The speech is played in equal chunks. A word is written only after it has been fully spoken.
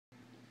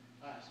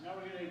So now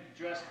we're going to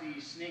address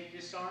the snake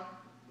disarm,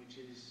 which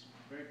is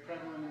very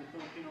prevalent in the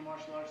Filipino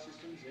martial arts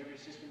systems. Every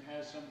system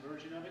has some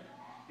version of it.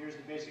 Here's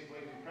the basic way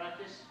we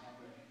practice.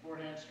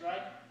 Forehand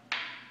strike,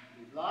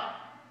 we block,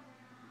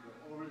 we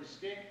go over the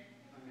stick,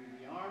 under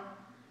the arm,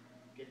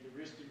 get the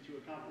wrist into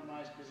a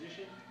compromised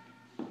position,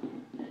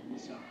 and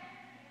disarm.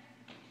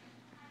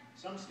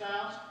 Some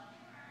styles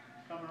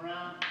come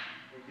around,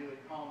 they do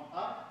it palm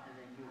up and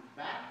then move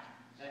back.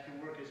 That can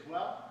work as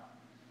well.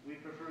 We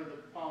prefer the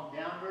palm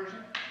down version,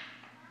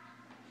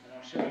 and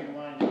I'll show you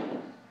why now.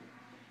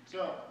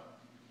 So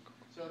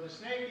the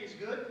snake is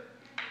good.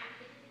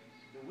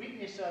 The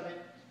weakness of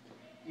it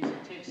is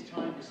it takes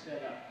time to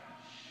set up.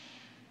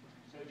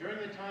 So during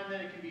the time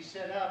that it can be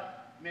set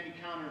up, many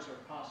counters are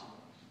possible.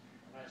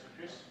 All right, so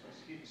Chris,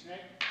 execute the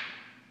snake.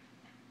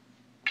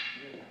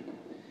 Good.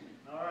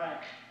 All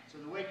right, so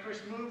the way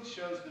Chris moves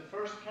shows the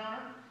first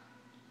counter.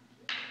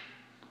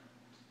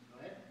 Go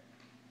ahead.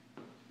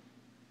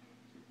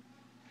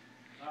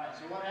 All right,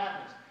 so what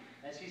happens?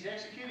 As he's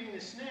executing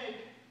the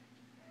snake,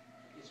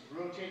 it's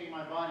rotating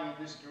my body in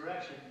this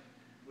direction,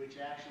 which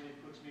actually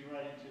puts me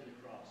right into the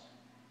cross.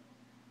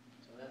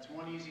 So that's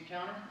one easy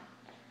counter.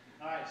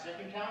 All right,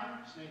 second counter,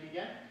 snake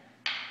again.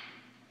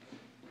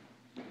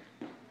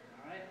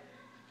 All right,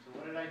 so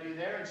what did I do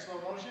there in slow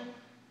motion?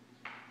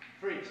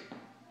 Freeze.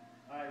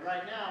 All right,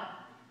 right now,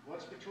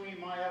 what's between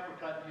my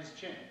uppercut and his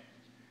chin?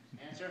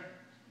 Answer,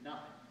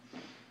 nothing.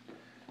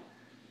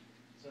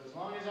 So as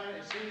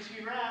soon as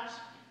he wraps,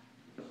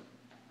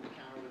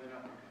 counter with an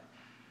uppercut.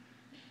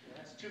 So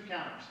that's two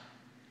counters.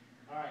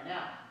 All right,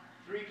 now,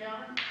 three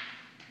counter.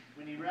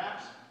 When he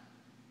wraps,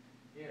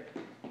 here.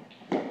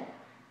 All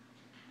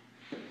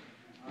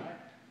right,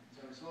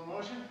 so in slow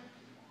motion,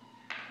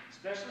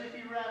 especially if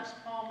he wraps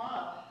palm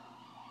up,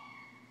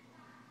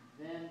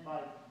 then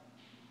by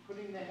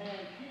putting the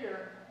hand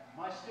here,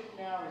 my stick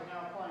now is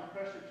now applying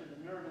pressure to the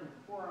nerve in the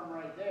forearm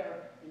right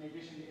there, in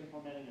addition to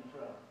implementing a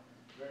throw.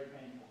 Very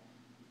painful.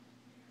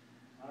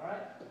 All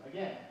right,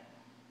 again.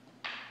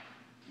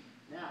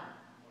 Now,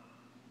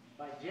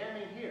 by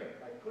jamming here,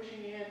 by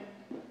pushing in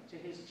to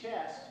his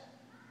chest,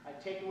 I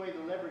take away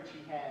the leverage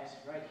he has.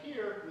 Right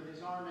here, with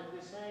his arm at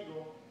this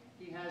angle,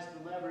 he has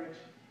the leverage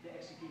to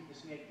execute the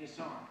snake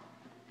disarm.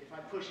 If I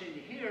push into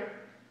here,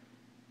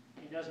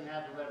 he doesn't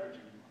have the leverage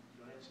anymore.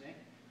 Go ahead, snake.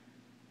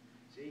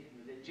 See,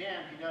 with it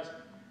jammed, he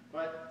doesn't.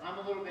 But I'm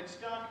a little bit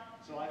stuck,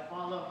 so I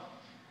follow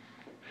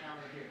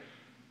counter here.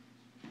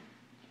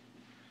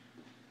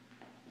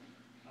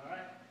 All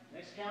right,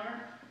 next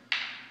counter.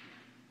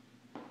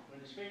 When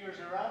his fingers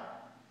are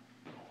up,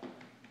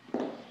 I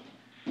can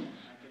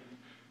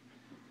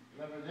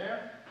lever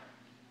there.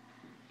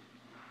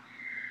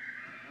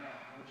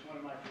 Oh, which one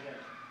am I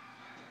forgetting?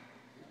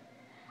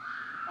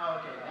 Oh,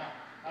 okay, now.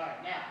 All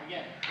right, now,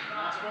 again,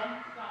 last one.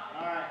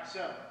 All right,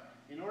 so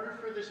in order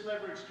for this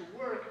leverage to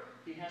work,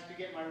 he has to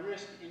get my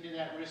wrist into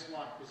that wrist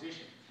lock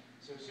position.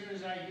 So as soon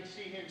as I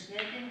see him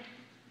snaking,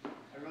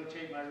 I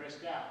rotate my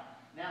wrist out.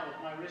 Now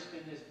with my wrist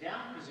in this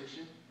down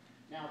position,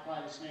 now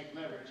apply the snake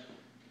leverage.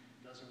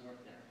 Doesn't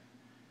work there.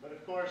 But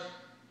of course,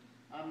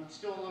 I'm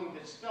still a little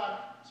bit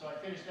stuck, so I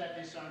finish that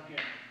disarm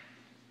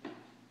here.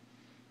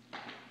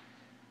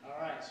 All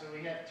right, so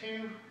we have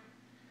two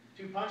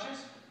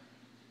punches.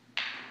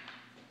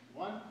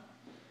 1,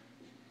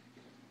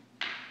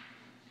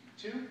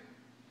 2.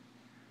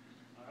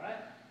 All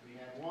right, we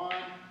have 1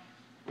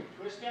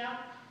 twist out.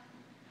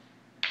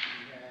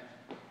 We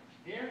have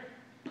here.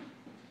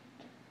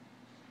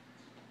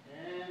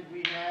 And we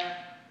have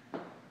the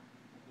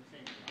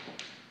finger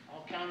lock.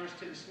 All counters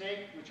to the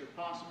snake, which are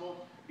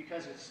possible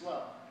because it's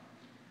slow.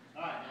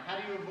 All right, now how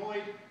do you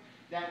avoid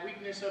that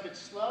weakness of it's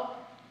slow?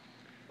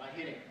 By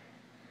hitting.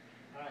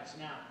 All right, so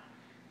now,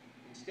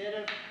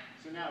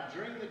 now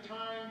during the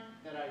time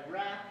that I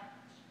wrap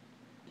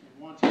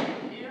and want to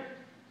hit here,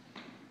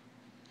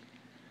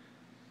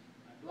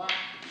 I block.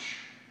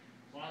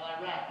 While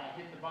I wrap, I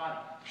hit the body.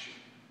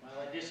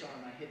 While I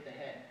disarm, I hit the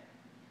head.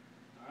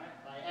 All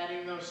right, by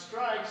adding those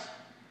strikes,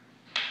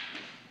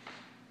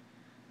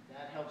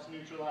 that helps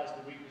neutralize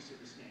the weakness of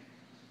the snake.